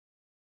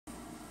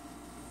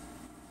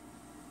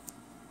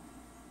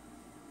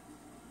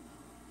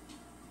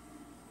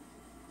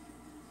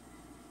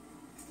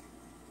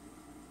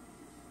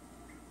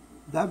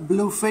That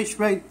blue fish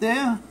right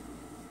there,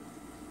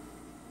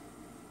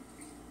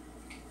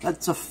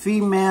 that's a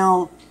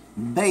female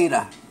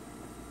betta.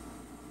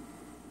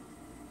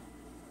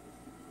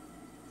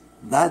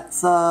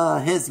 That's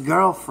his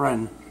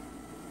girlfriend.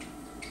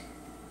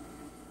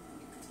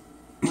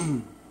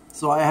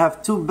 So I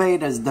have two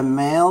bettas, the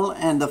male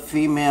and the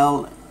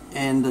female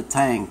in the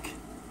tank.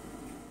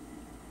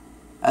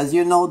 As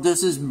you know,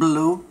 this is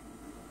blue,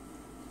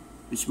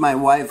 which my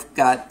wife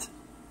got.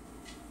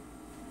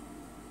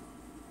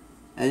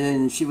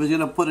 And she was going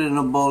to put it in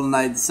a bowl, and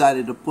I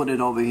decided to put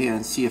it over here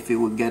and see if he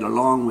would get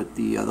along with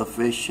the other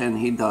fish, and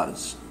he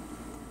does.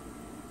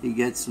 He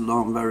gets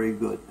along very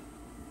good.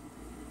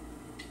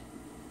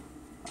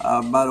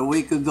 About a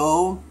week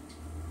ago,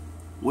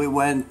 we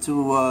went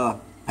to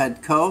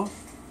Petco,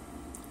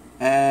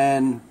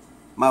 and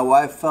my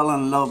wife fell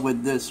in love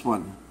with this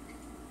one.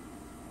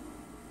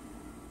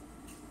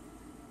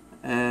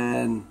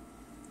 And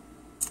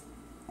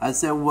I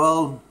said,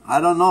 well, I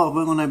don't know if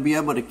we're going to be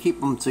able to keep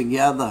them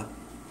together.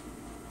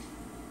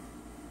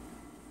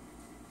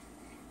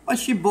 But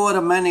she bought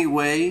them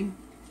anyway,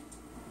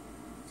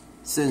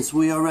 since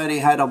we already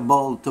had a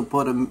bowl to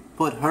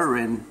put her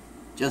in,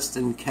 just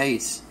in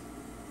case.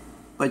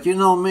 But you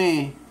know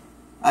me,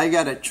 I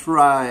gotta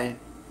try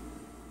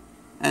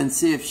and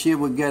see if she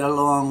would get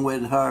along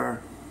with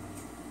her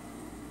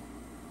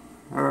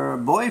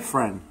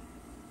boyfriend.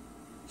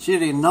 She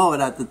didn't know it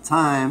at the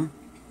time,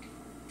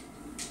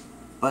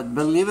 but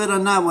believe it or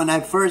not, when I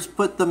first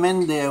put them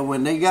in there,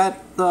 when I got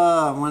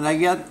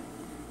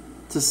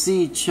to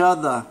see each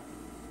other,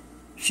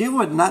 she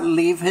would not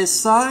leave his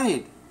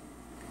side.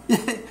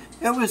 It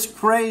was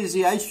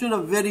crazy. I should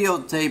have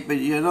videotaped it,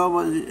 you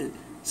know.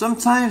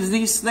 Sometimes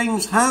these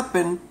things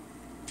happen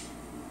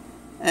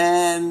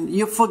and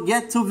you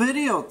forget to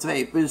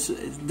videotape.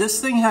 This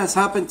thing has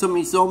happened to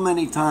me so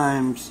many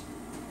times,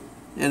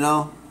 you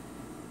know.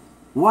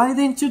 Why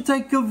didn't you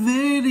take a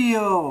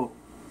video?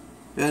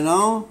 You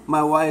know,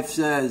 my wife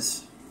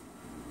says,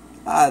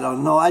 I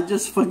don't know, I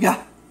just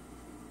forgot.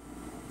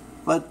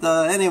 But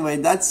anyway,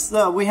 that's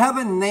we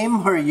haven't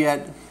named her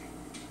yet.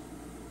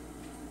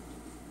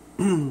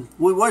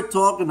 We were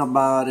talking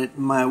about it.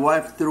 My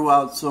wife threw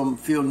out some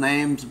few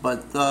names,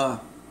 but I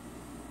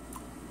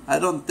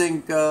don't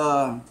think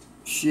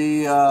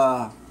she you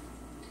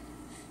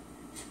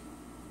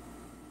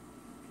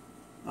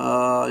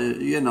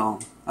know,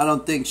 I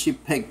don't think she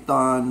picked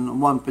on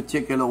one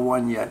particular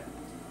one yet.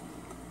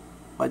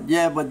 But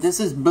yeah, but this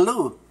is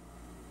Blue.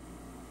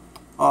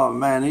 Oh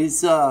man, he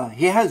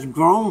has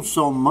grown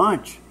so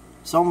much.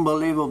 It's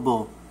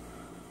unbelievable.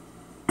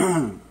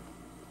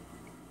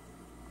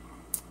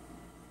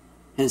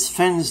 His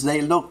fins,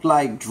 they look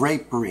like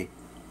drapery.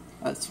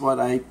 That's what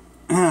I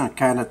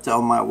kind of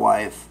tell my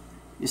wife.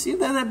 You see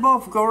that? They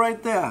both go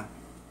right there.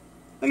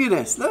 Look at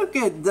this. Look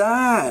at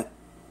that.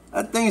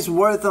 That thing's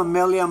worth $1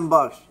 million.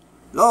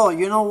 Oh,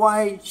 you know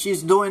why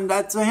she's doing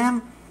that to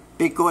him?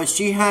 Because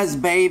she has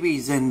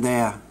babies in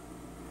there.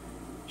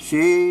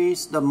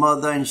 She's the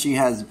mother and she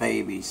has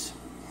babies.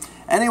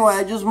 Anyway,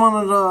 I just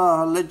wanted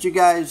to let you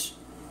guys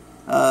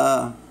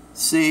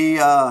see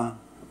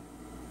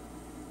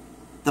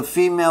the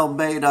female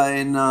betta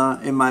in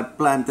my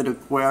planted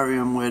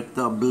aquarium with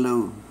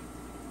Blue.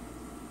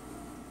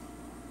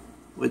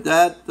 With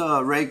that,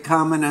 rate,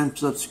 comment, and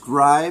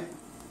subscribe.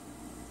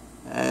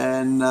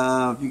 And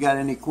if you got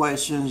any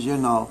questions, you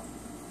know,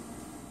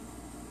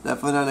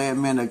 definitely hit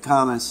me in the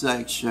comment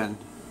section.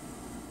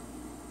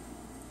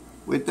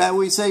 With that,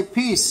 we say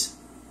peace.